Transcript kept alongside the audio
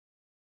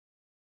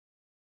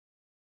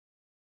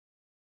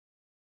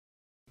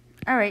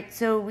All right,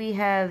 so we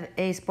have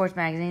a sports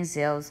magazine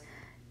sells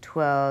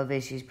 12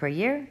 issues per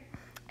year,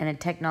 and a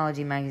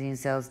technology magazine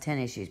sells 10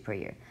 issues per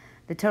year.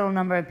 The total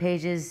number of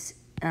pages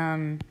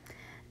in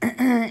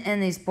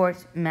the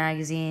sports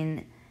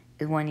magazine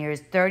is 1 year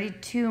is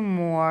 32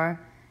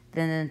 more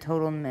than the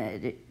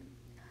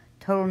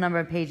total number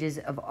of pages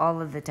of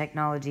all of the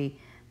technology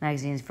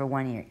magazines for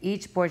 1 year.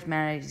 Each sports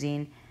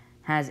magazine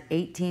has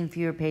 18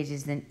 fewer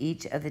pages than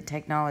each of the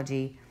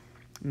technology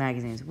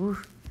magazines. Woo.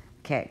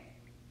 Okay.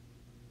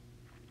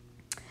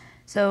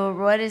 So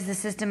what is the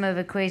system of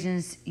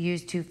equations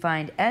used to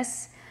find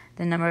S,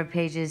 the number of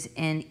pages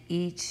in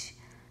each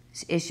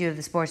issue of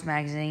the sports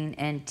magazine,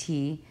 and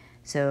T?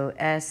 So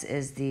S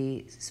is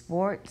the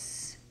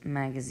sports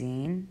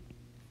magazine,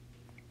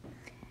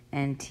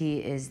 and T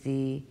is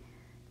the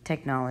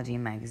technology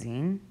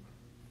magazine.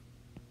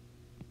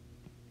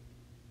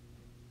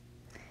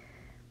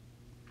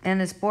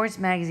 And the sports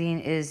magazine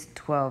is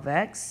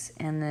 12X,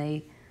 and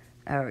the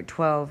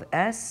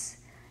 12S,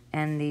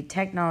 and the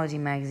technology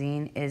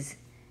magazine is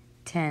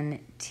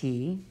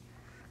 10T.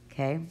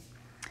 Okay,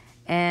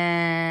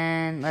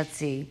 and let's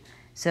see.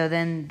 So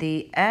then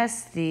the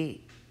S, the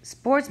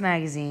sports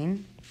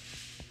magazine,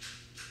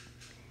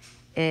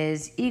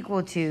 is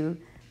equal to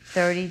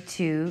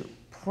 32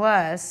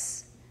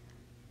 plus,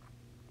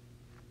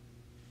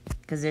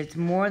 because it's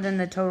more than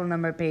the total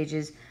number of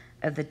pages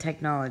of the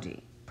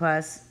technology,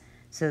 plus,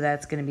 so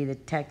that's going to be the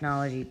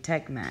technology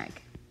tech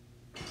mag.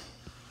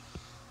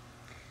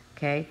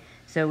 Okay,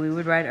 so we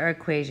would write our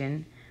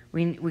equation.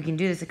 We can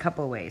do this a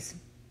couple of ways.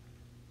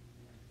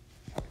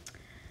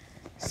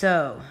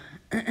 So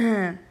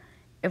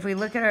if we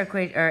look at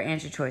our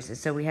answer choices,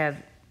 so we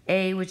have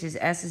A, which is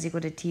S is equal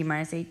to T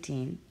minus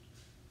 18.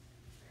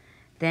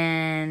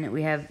 Then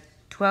we have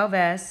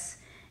 12S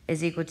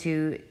is equal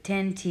to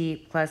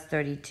 10T plus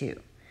 32.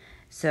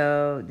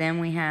 So then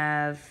we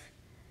have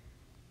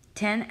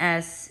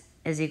 10S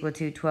is equal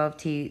to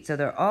 12T. So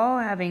they're all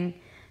having,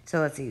 so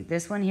let's see,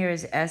 this one here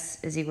is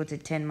S is equal to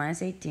 10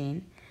 minus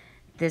 18.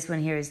 This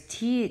one here is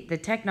T, the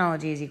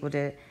technology is equal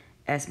to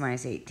S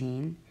minus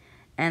 18.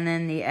 And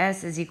then the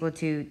S is equal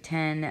to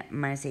 10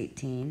 minus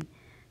 18.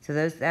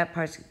 So that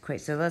part's quick.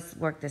 So let's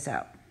work this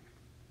out.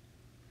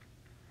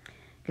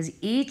 Because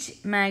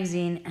each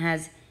magazine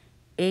has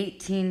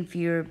 18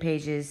 fewer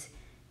pages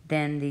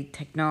than the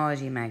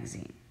technology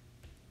magazine.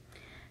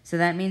 So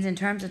that means in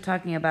terms of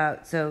talking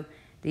about, so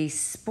the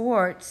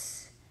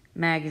sports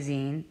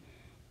magazine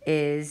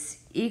is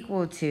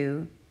equal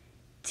to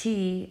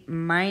T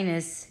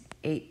minus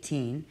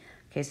 18.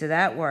 Okay, so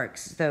that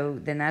works. So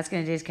then that's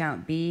going to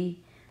discount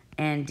B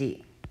and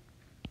D.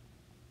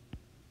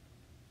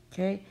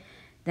 Okay,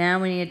 now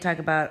we need to talk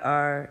about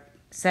our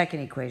second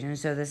equation.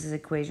 So this is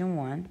equation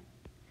 1.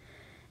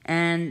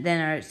 And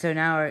then so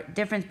now our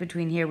difference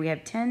between here, we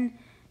have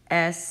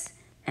 10S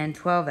and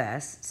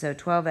 12S. So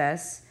 12S,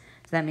 so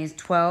that means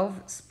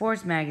 12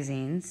 sports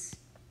magazines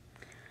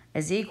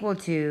is equal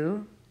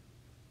to,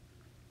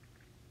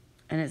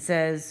 and it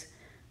says,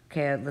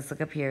 okay, let's look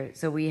up here.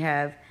 So we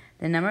have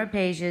the number of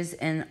pages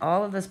in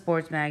all of the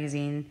sports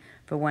magazine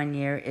for 1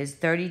 year is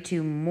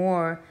 32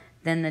 more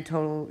than the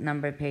total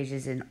number of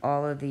pages in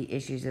all of the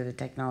issues of the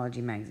technology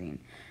magazine.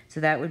 So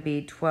that would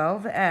be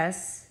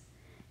 12S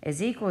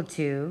is equal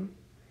to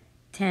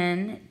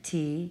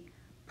 10T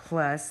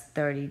plus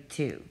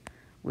 32,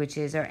 which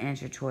is our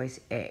answer choice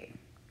A.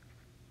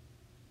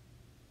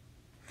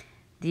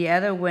 The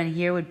other one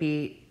here would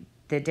be,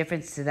 the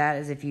difference to that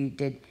is if you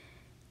did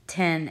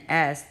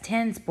 10S,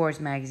 10 sports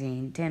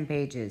magazine, 10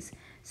 pages.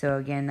 So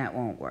again, that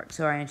won't work.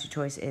 So our answer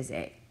choice is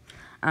A.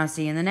 I'll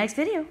see you in the next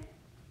video.